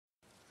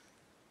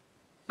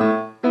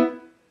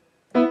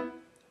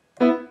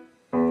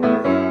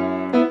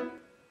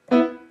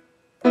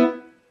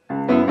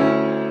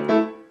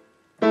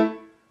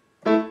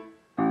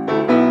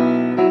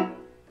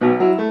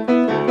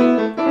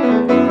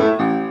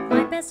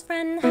best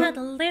friend had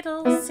a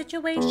little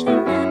situation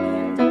at the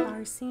end of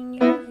our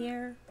senior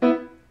year.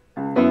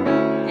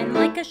 And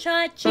like a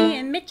shot, she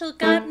and Mitchell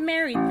got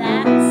married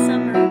that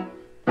summer.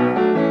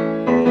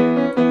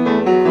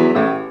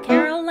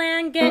 Carol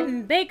Ann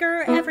getting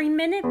bigger every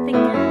minute, thinking,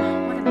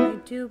 what am I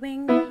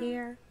doing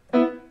here?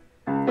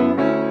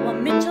 Well,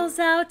 Mitchell's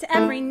out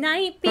every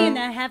night being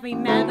a heavy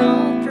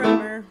metal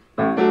drummer.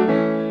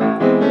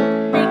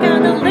 They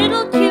got a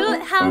little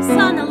cute house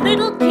on a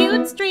little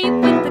cute street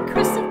with the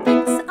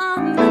crucifix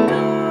on the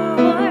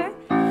door.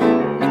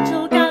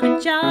 Mitchell got a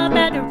job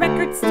at a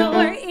record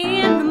store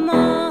in the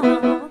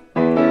mall.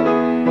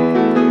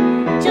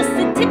 Just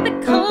the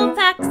typical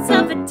facts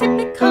of a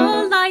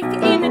typical life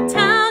in a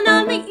town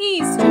on the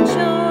eastern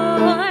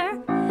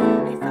shore.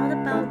 I thought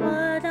about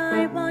what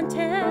I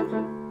wanted.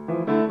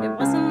 It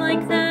wasn't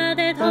like that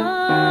at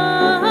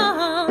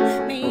all.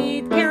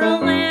 Made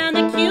Carol Ann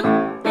a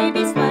cute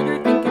baby sweater,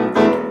 thinking I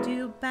can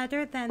do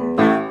better than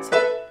that.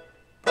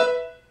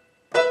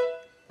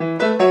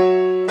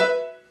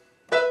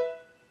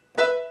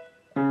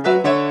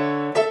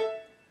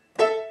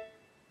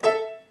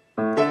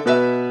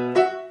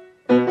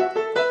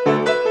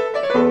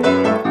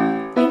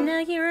 In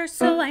a year or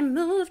so I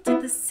moved to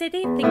the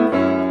city,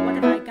 thinking, what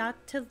have I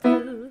got to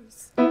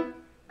lose?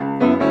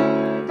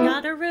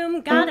 Got a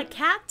room, got a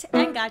cat,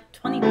 and got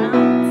 20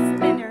 pounds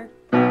thinner.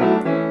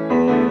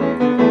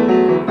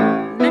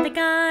 Met a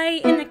guy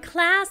in the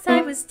class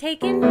I was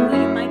taking who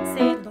you might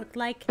say looked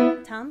like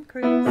Tom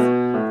Cruise.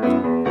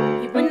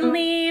 He wouldn't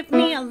leave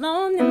me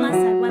alone unless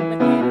I went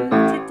with him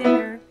to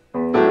dinner.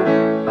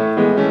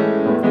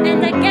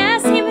 And I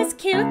guess he was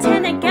cute,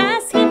 and I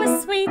guess he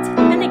was sweet,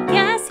 and I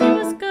guess he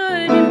was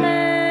good in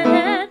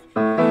bed.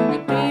 I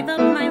gave up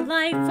my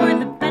life for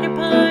the better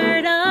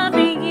part of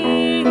a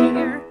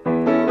year.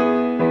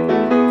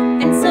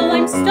 And so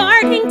I'm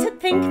starting to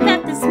think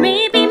that this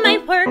may be my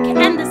work,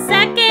 and the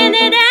second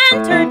it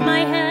entered my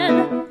head,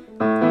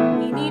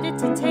 he needed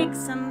to take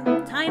some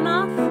time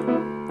off,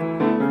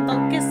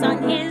 focus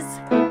on his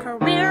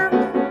career.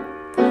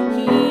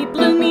 He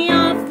blew me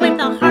off with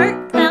a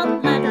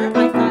heartfelt letter.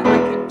 I thought I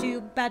could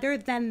do better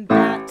than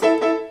that.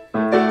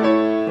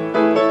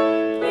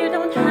 You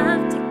don't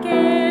have to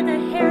get a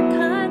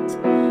haircut.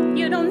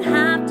 You don't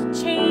have to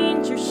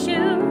change your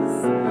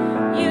shoes.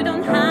 You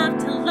don't have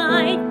to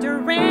like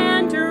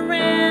Duran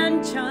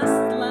Duran, just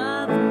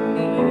love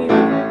me.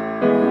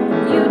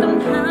 You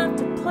don't have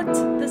to put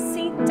the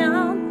seat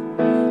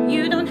down.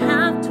 You don't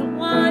have to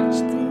watch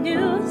the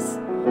news.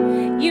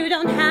 You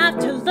don't have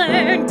to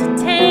learn to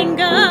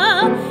tango.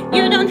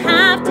 You don't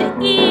have to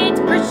eat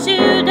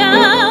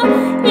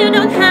prosciutto. You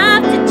don't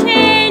have to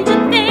change a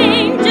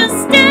thing.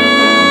 Just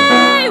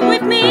stay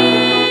with me.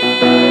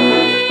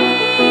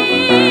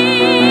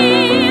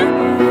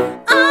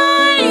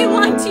 I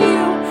want you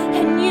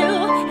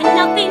and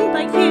nothing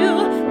but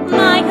you.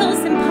 Miles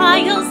and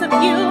piles of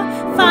you.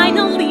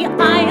 Finally,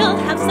 I'll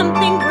have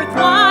something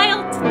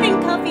worthwhile to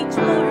think of each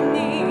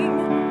morning.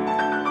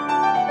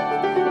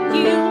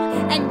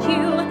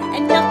 You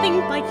and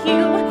nothing but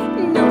you.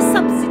 No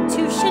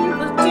substitution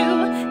will do.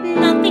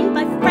 Nothing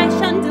but fresh,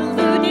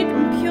 undiluted,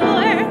 and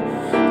pure.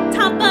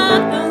 Top of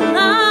the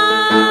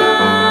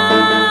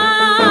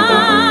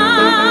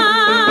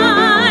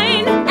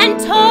line. And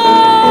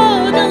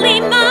totally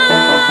mine.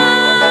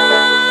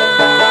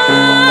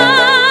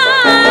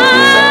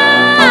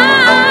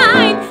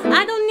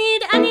 I don't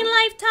need any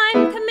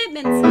lifetime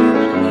commitments. I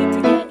don't need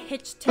to get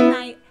hitched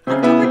tonight,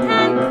 October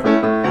 10th.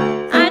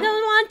 I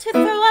don't want to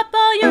throw up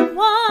all your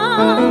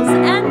walls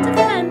and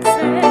defenses.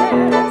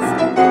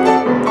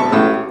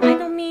 I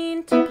don't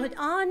mean to put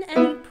on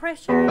any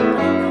pressure, but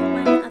I know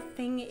when a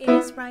thing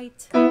is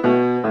right.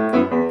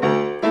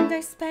 And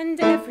I spend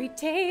every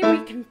day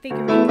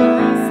reconfiguring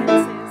my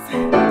senses.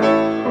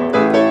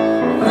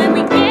 When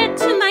we get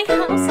to my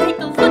house, take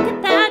a look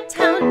at that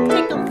town.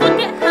 Take a look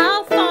at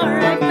how far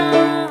I've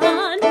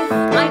gone.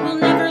 I will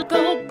never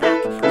go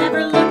back,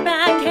 never look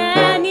back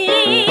anymore.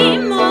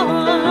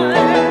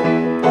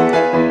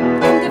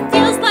 And it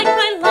feels like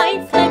my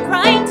life led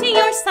right to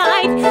your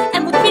side.